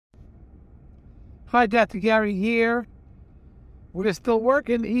Hi, Dr. Gary here. We're still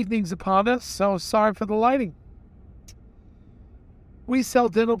working. Evening's upon us, so sorry for the lighting. We sell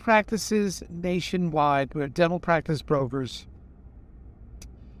dental practices nationwide. We're dental practice brokers.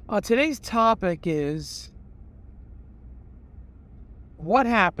 Today's topic is what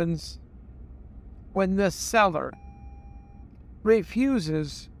happens when the seller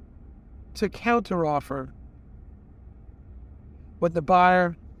refuses to counteroffer when the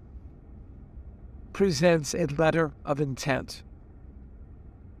buyer presents a letter of intent.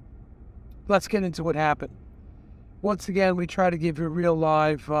 Let's get into what happened. Once again, we try to give you real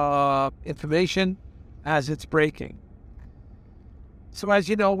live information as it's breaking. So as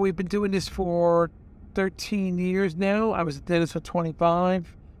you know, we've been doing this for 13 years now. I was a dentist for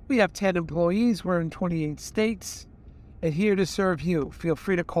 25. We have 10 employees. We're in 28 states and here to serve you. Feel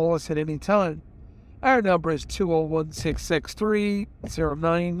free to call us at any time. Our number is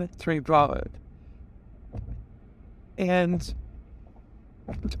 201-663-0935. And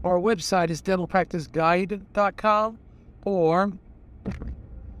our website is dentalpracticeguide.com or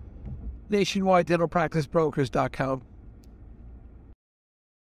nationwidedentalpracticebrokers.com.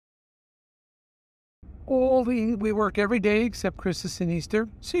 We work every day except Christmas and Easter,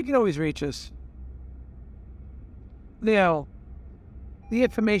 so you can always reach us. Now, the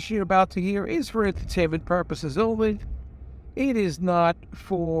information you're about to hear is for entertainment purposes only. It is not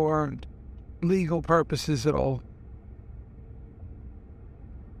for legal purposes at all.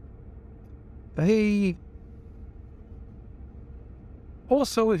 Hey,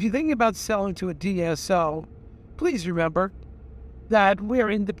 also, if you're thinking about selling to a DSO, please remember that we're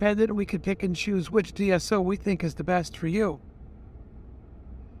independent and we can pick and choose which DSO we think is the best for you.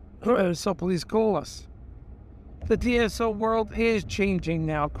 So please call us. The DSO world is changing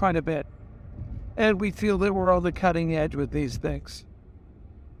now quite a bit, and we feel that we're on the cutting edge with these things.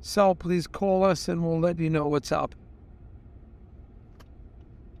 So please call us and we'll let you know what's up.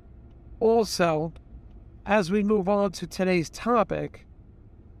 Also, as we move on to today's topic,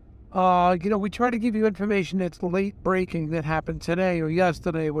 we try to give you information that's late breaking that happened today or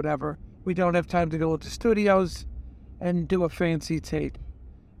yesterday, whatever. We don't have time to go into studios and do a fancy tape.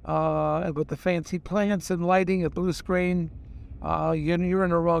 With the fancy plants and lighting, a blue screen, you're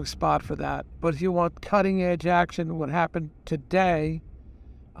in the wrong spot for that. But if you want cutting edge action, what happened today,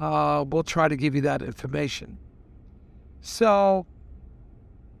 we'll try to give you that information. So,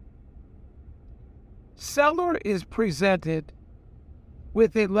 seller is presented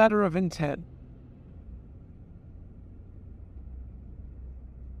with a letter of intent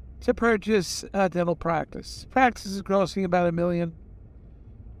to purchase a dental practice. Practice is grossing about $1 million.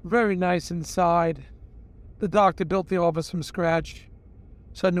 Very nice inside. The doctor built the office from scratch,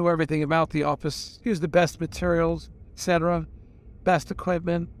 so I knew everything about the office. Used the best materials, etc., best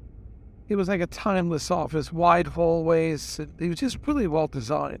equipment. It was like a timeless office, wide hallways. It was just really well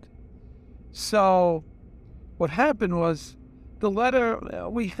designed. So what happened was the letter,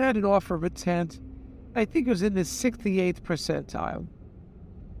 we had an offer of intent. I think it was in the 68th percentile.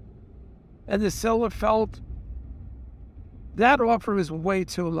 And the seller felt that offer is way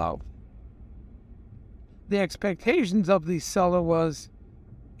too low. The expectations of the seller was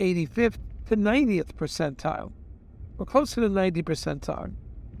 85th to 90th percentile, or close to the 90 percentile,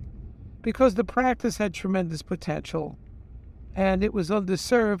 because the practice had tremendous potential, and it was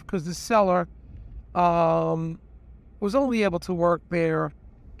underserved because the seller was only able to work there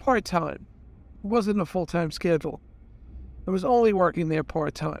part-time. It wasn't a full-time schedule. It was only working there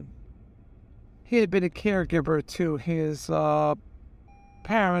part-time. He had been a caregiver to his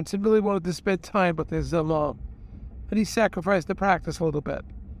parents and really wanted to spend time with his mom. And he sacrificed the practice a little bit.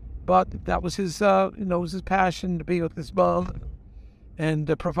 But that was his, was his passion to be with his mom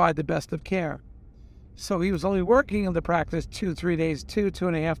and provide the best of care. So he was only working in the practice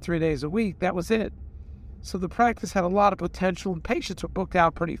 2.5, 3 days a week. That was it. So the practice had a lot of potential and patients were booked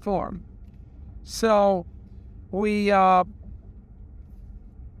out pretty far. So we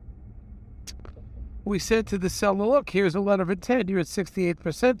said to the seller, look, here's a letter of intent. You're at 68th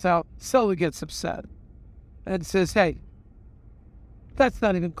percentile. Seller gets upset and says, hey, that's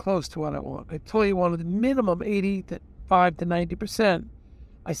not even close to what I want. I told you I wanted minimum 85 to 90%.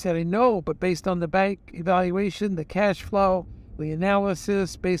 I said, I know, but based on the bank evaluation, the cash flow, the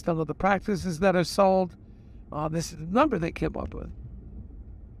analysis, based on the practices that are sold, this is the number they came up with.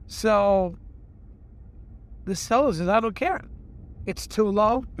 So the seller says, I don't care. It's too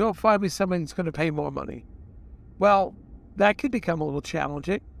low. Go find me somebody that's going to pay more money. Well, that could become a little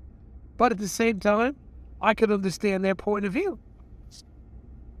challenging. But at the same time, I could understand their point of view.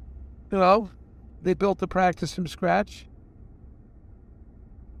 They built the practice from scratch.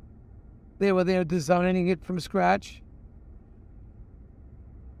 They were there designing it from scratch.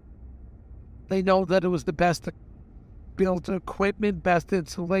 They know that it was the best built equipment, best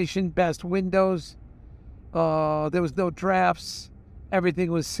insulation, best windows. There was no drafts.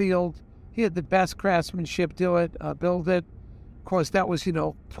 Everything was sealed. He had the best craftsmanship build it. Of course, that was,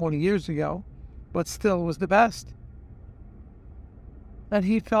 20 years ago, but still was the best. And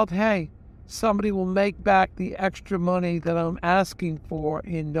he felt, hey, somebody will make back the extra money that I'm asking for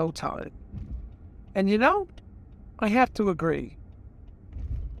in no time. And I have to agree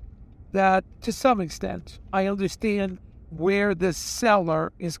that to some extent, I understand where the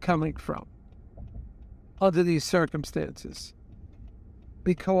seller is coming from under these circumstances.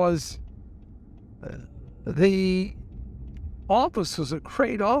 Because the office was a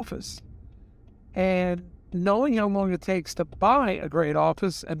great office. And knowing how long it takes to buy a great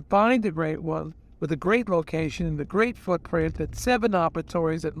office and find a great one with a great location and a great footprint and 7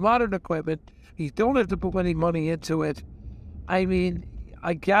 operatories and modern equipment, you don't have to put any money into it. I mean,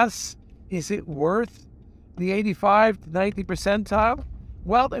 I guess, is it worth the 85 to 90 percentile?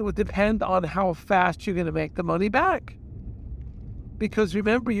 Well, it would depend on how fast you're going to make the money back. Because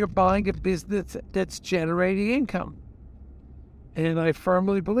remember, you're buying a business that's generating income. And I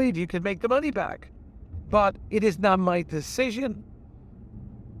firmly believe you can make the money back. But it is not my decision.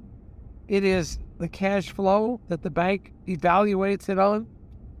 It is the cash flow that the bank evaluates it on.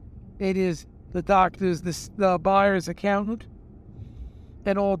 It is the doctor's, the buyer's accountant.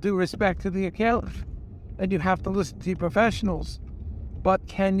 And all due respect to the accountant. And you have to listen to your professionals. But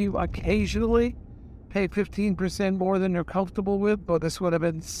can you occasionally pay 15% more than you're comfortable with? Or this would have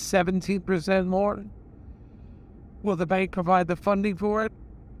been 17% more. Will the bank provide the funding for it?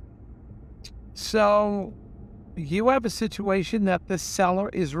 So you have a situation that the seller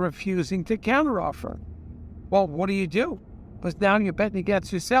is refusing to counteroffer. Well, what do you do? Because now you're betting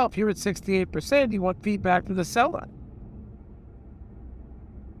against yourself. You're at 68%. You want feedback from the seller.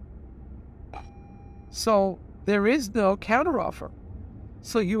 So there is no counteroffer.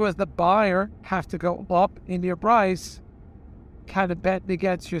 So you as the buyer have to go up in your price, kind of betting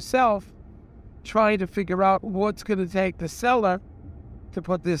against yourself, trying to figure out what's going to take the seller to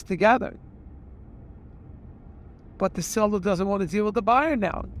put this together. But the seller doesn't want to deal with the buyer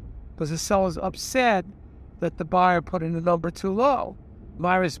now because the seller's upset that the buyer put in a number too low.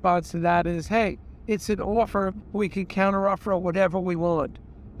 My response to that is, hey, it's an offer. We can counteroffer whatever we want.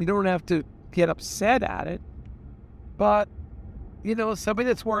 We don't have to get upset at it. But, somebody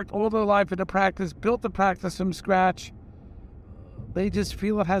that's worked all their life in a practice, built the practice from scratch, they just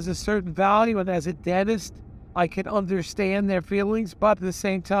feel it has a certain value. And as a dentist, I can understand their feelings. But at the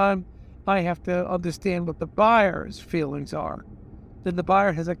same time, I have to understand what the buyer's feelings are. Then the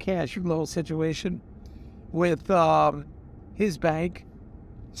buyer has a cash flow situation with his bank.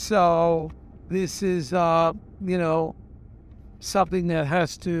 So this is, something that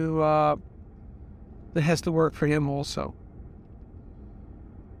has to work for him also.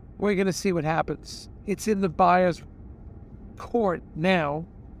 We're going to see what happens. It's in the buyer's court now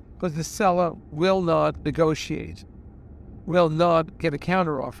because the seller will not negotiate, will not get a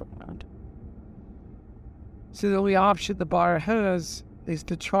counteroffer. So the only option the buyer has is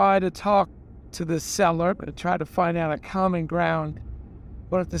to try to talk to the seller and try to find out a common ground.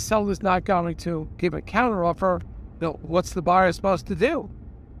 But if the seller is not going to give a counteroffer, what's the buyer supposed to do?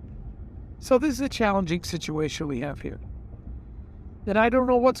 So this is a challenging situation we have here. And I don't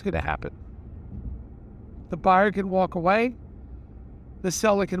know what's going to happen. The buyer can walk away. The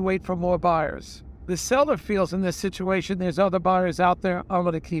seller can wait for more buyers. The seller feels in this situation, there's other buyers out there, I'm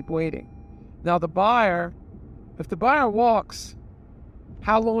going to keep waiting. Now the buyer, if the buyer walks,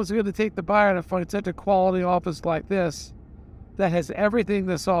 how long is it going to take the buyer to find such a quality office like this that has everything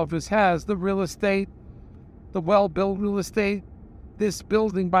this office has, the real estate, the well-built real estate? This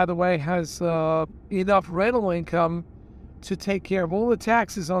building, by the way, has enough rental income to take care of all the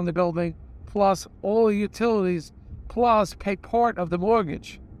taxes on the building, plus all the utilities, plus pay part of the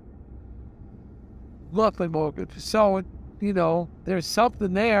mortgage, monthly mortgage. So, there's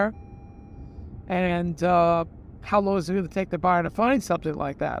something there. And how long is it going to take the buyer to find something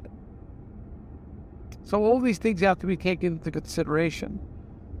like that? So all these things have to be taken into consideration.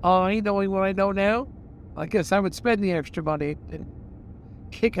 Knowing what I know now, I guess I would spend the extra money and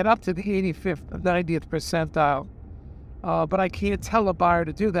kick it up to the 85th or 90th percentile. But I can't tell a buyer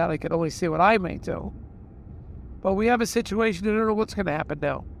to do that. I can only see what I may do. But we have a situation, I don't know what's going to happen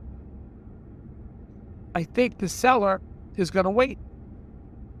now. I think the seller is going to wait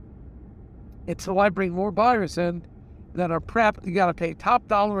until I bring more buyers in that are prepped. You got to pay top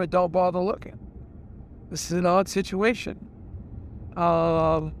dollar and don't bother looking. This is an odd situation.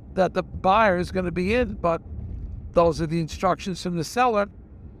 that the buyer is going to be in, but those are the instructions from the seller.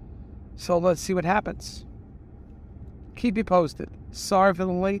 So let's see what happens. Keep you posted. Sorry for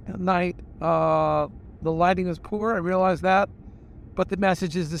the late night. The lighting is poor, I realize that, but the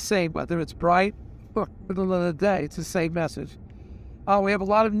message is the same, whether it's bright or middle of the day, it's the same message. We have a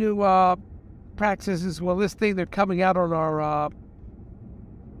lot of new practices we're listing. They're coming out on our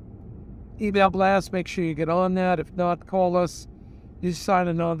email blast. Make sure you get on that. If not, call us. You sign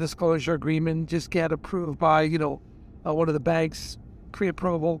a non-disclosure agreement. Just get approved by, one of the banks,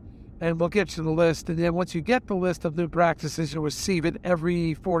 pre-approval, and we'll get you the list. And then once you get the list of new practices, you'll receive it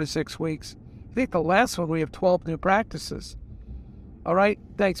every 4 to 6 weeks. I think the last one we have 12 new practices. All right.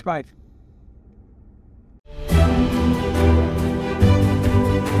 Thanks. Bye.